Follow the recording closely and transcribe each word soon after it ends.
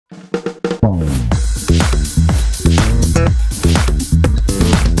Hey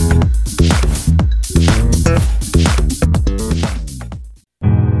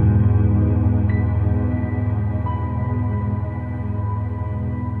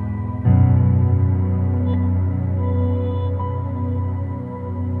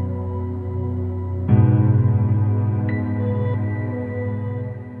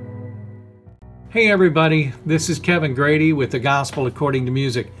everybody, this is Kevin Grady with the Gospel According to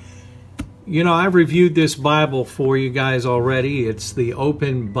Music. You know, I've reviewed this Bible for you guys already. It's the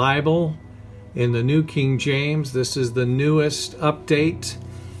Open Bible in the New King James. This is the newest update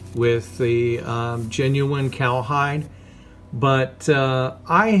with the genuine cowhide. But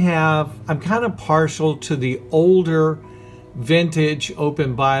I'm kind of partial to the older vintage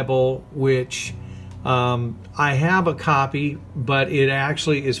Open Bible, which I have a copy, but it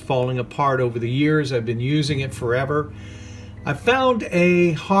actually is falling apart over the years. I've been using it forever. I found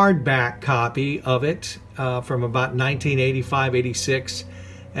a hardback copy of it from about 1985-86,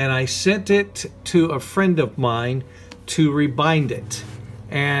 and I sent it to a friend of mine to rebind it.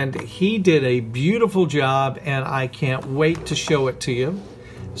 And he did a beautiful job, and I can't wait to show it to you.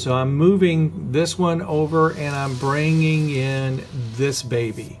 So I'm moving this one over, and I'm bringing in this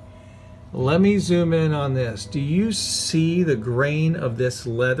baby. Let me zoom in on this. Do you see the grain of this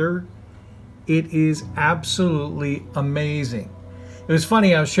leather? It is absolutely amazing. It was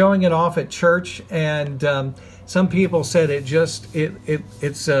funny, I was showing it off at church, and some people said they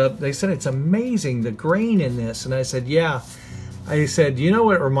said it's amazing, the grain in this. And I said, yeah. I said, you know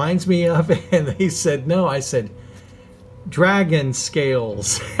what it reminds me of? And they said, no. I said, dragon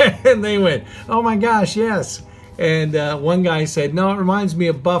scales. And they went, oh my gosh, yes. And one guy said, no, it reminds me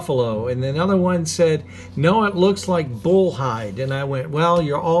of buffalo. And then another one said, no, it looks like bull hide. And I went, well,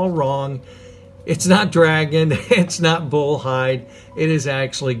 you're all wrong. It's not dragon. It's not bull hide. It is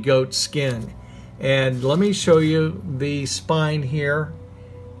actually goat skin. And let me show you the spine here.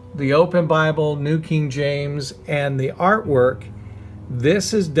 The Open Bible, New King James, and the artwork.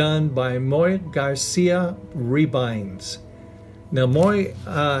 This is done by Garcia Rebinds. Now,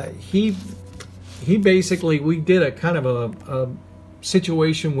 he basically, we did a kind of a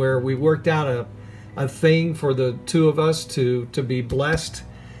situation where we worked out a thing for the two of us to be blessed.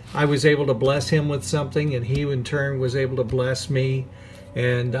 I was able to bless him with something, and he in turn was able to bless me.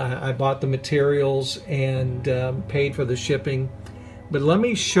 And I bought the materials and paid for the shipping. But let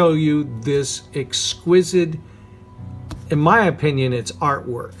me show you this exquisite, in my opinion, it's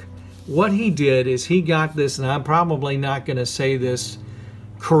artwork. What he did is he got this, and I'm probably not going to say this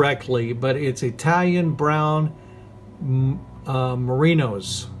correctly, but it's Italian brown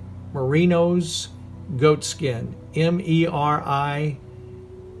Merinos goat skin, M-E-R-I-N-O-S,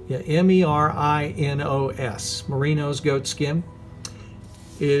 Merinos goat skin.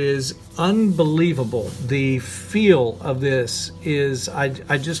 It is unbelievable. The feel of this is, I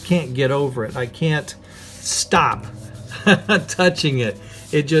just can't get over it. I can't stop touching it.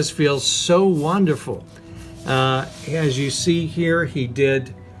 It just feels so wonderful. As you see here, he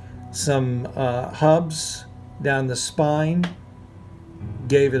did some hubs down the spine,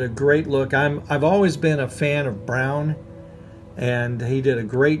 gave it a great look. I've always been a fan of brown, and he did a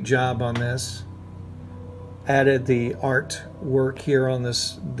great job on this. Added the artwork here on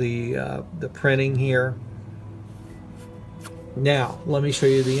this, the printing here. Now, let me show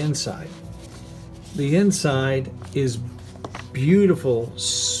you the inside. The inside is beautiful,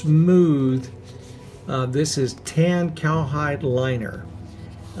 smooth. This is tan cowhide liner.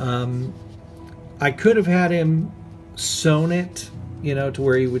 I could have had him sewn it, you know, to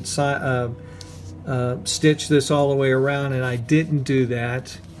where he would stitch this all the way around, and I didn't do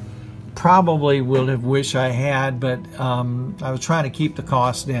that. Probably would have wished I had, but I was trying to keep the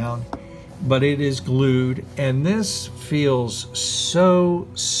cost down. But it is glued, and this feels so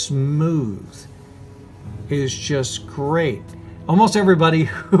smooth. It is just great. Almost everybody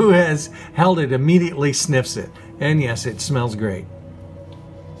who has held it immediately sniffs it. And yes, it smells great.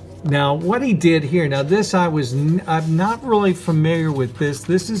 Now, what he did here, now this I'm not really familiar with this.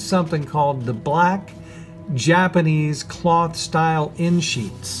 This is something called the black Japanese cloth style in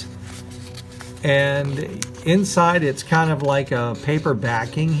sheets. And inside it's kind of like a paper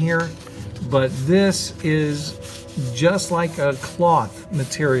backing here, but this is just like a cloth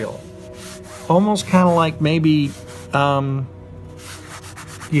material. Almost kind of like maybe,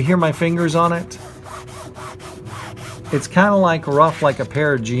 you hear my fingers on it? It's kind of like rough, like a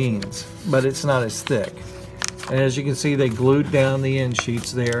pair of jeans, but it's not as thick. And as you can see, they glued down the end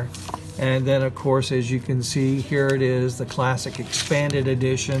sheets there. And then of course, as you can see, here it is, the classic expanded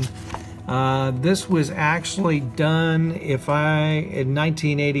edition. This was actually done in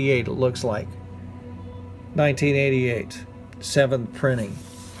 1988, it looks like. 1988, 7th printing.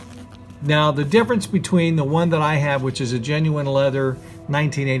 Now the difference between the one that I have, which is a genuine leather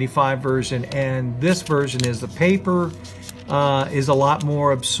 1985 version, and this version is the paper is a lot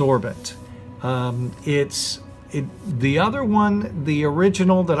more absorbent. The other one, the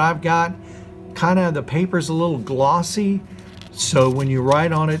original that I've got, kind of the paper's a little glossy, so when you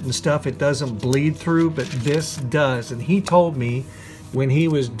write on it and stuff, it doesn't bleed through, but this does. And he told me when he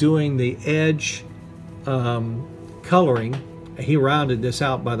was doing the edge coloring, he rounded this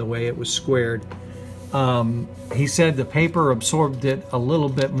out, by the way, it was squared. He said the paper absorbed it a little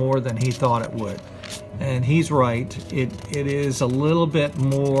bit more than he thought it would. And he's right, it is a little bit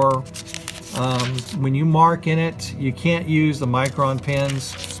more, when you mark in it, you can't use the micron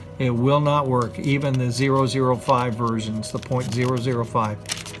pens. It will not work. Even the 005 versions, the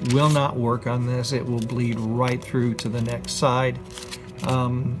 .005, will not work on this. It will bleed right through to the next side.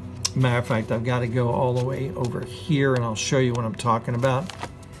 Matter of fact, I've got to go all the way over here, and I'll show you what I'm talking about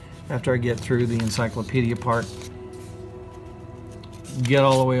after I get through the encyclopedia part. Get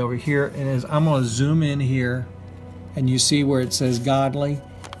all the way over here, and as I'm going to zoom in here, and you see where it says godly,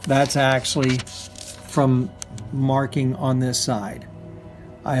 that's actually from marking on this side.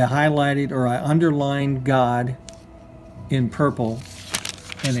 I highlighted, or I underlined God in purple,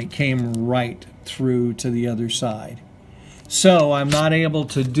 and it came right through to the other side. So I'm not able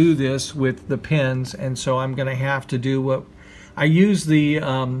to do this with the pens, and so I'm going to have to do what I use, the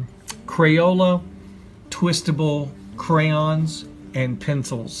Crayola twistable crayons and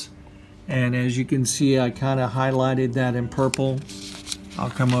pencils. And as you can see, I kind of highlighted that in purple. I'll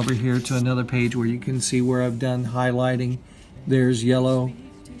come over here to another page where you can see where I've done highlighting. There's yellow.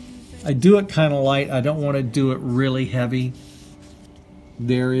 I do it kind of light. I don't want to do it really heavy.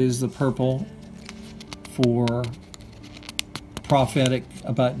 There is the purple for prophetic,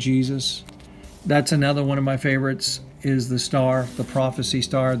 about Jesus. That's another one of my favorites, is the star, the prophecy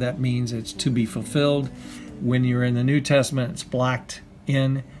star. That means it's to be fulfilled. When you're in the New Testament, it's blacked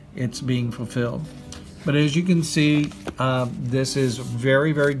in, it's being fulfilled. But as you can see, this is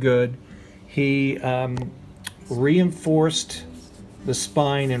very, very good. He reinforced the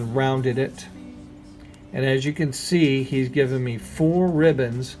spine and rounded it. And as you can see, he's given me 4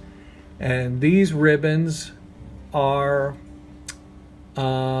 ribbons. And these ribbons are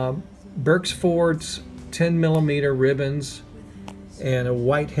Berksford's 10mm ribbons and a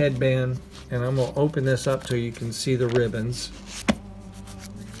white headband. And I'm going to open this up so you can see the ribbons.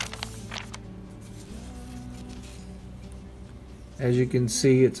 As you can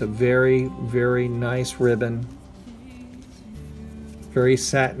see, it's a very, very nice ribbon. Very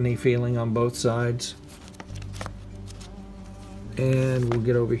satiny feeling on both sides. And we'll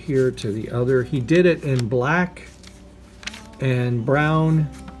get over here to the other. He did it in black and brown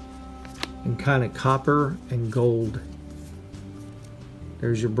and kind of copper and gold.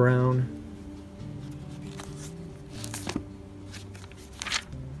 There's your brown.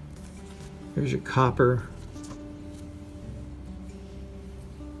 There's your copper.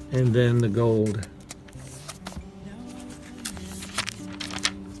 And then the gold.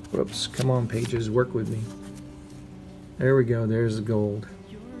 Whoops, come on pages, work with me. There we go, there's the gold.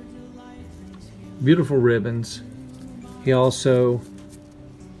 Beautiful ribbons. He also,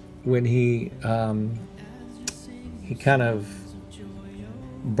 when he kind of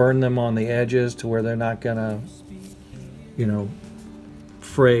burned them on the edges to where they're not gonna, you know,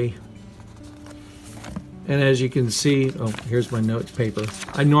 fray. And as you can see, oh, here's my notes paper.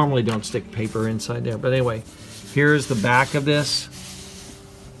 I normally don't stick paper inside there, but anyway, here's the back of this.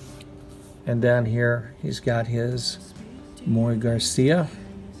 And down here, he's got his Garcia,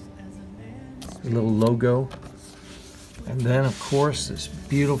 a little logo. And then, of course, this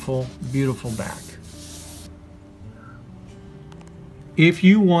beautiful, beautiful back. If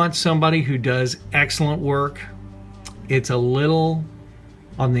you want somebody who does excellent work, it's a little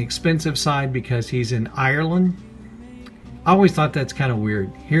on the expensive side because he's in Ireland. I always thought that's kind of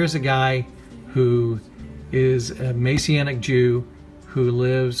weird. Here's a guy who is a Messianic Jew who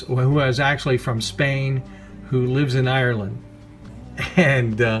lives, or who is actually from Spain, who lives in Ireland.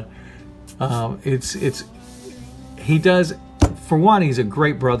 And he does, for one, he's a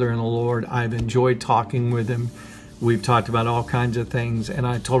great brother in the Lord. I've enjoyed talking with him. We've talked about all kinds of things, and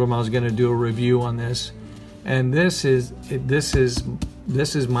I told him I was going to do a review on this. And this is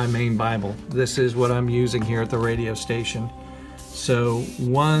my main Bible. This is what I'm using here at the radio station. So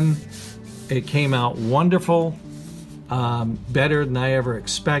one, it came out wonderful, better than I ever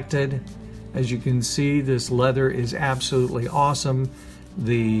expected. As you can see, this leather is absolutely awesome.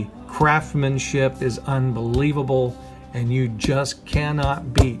 The craftsmanship is unbelievable, and you just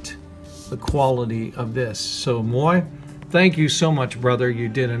cannot beat the quality of this. So Moy, thank you so much, brother. You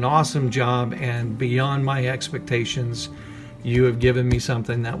did an awesome job, and beyond my expectations. You have given me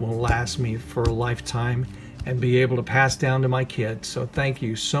something that will last me for a lifetime and be able to pass down to my kids. So thank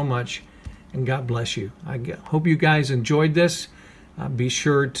you so much, and God bless you. I hope you guys enjoyed this. Be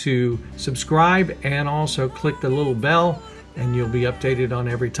sure to subscribe and also click the little bell, and you'll be updated on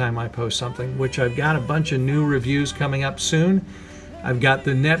every time I post something, which I've got a bunch of new reviews coming up soon. I've got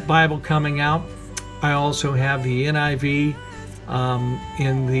the Net Bible coming out. I also have the NIV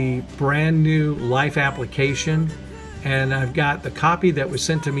in the brand new Life application, and I've got the copy that was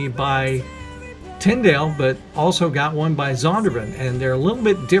sent to me by Tyndale, but also got one by Zondervan, and they're a little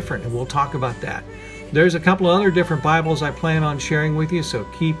bit different, and we'll talk about that. There's a couple of other different Bibles I plan on sharing with you, so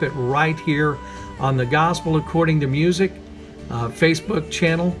keep it right here on the Gospel According to Music Facebook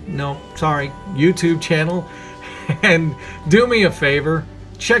channel. No, sorry, YouTube channel. And do me a favor,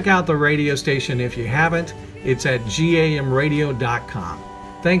 check out the radio station if you haven't. It's at gamradio.com.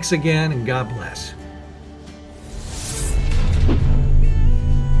 Thanks again, and God bless.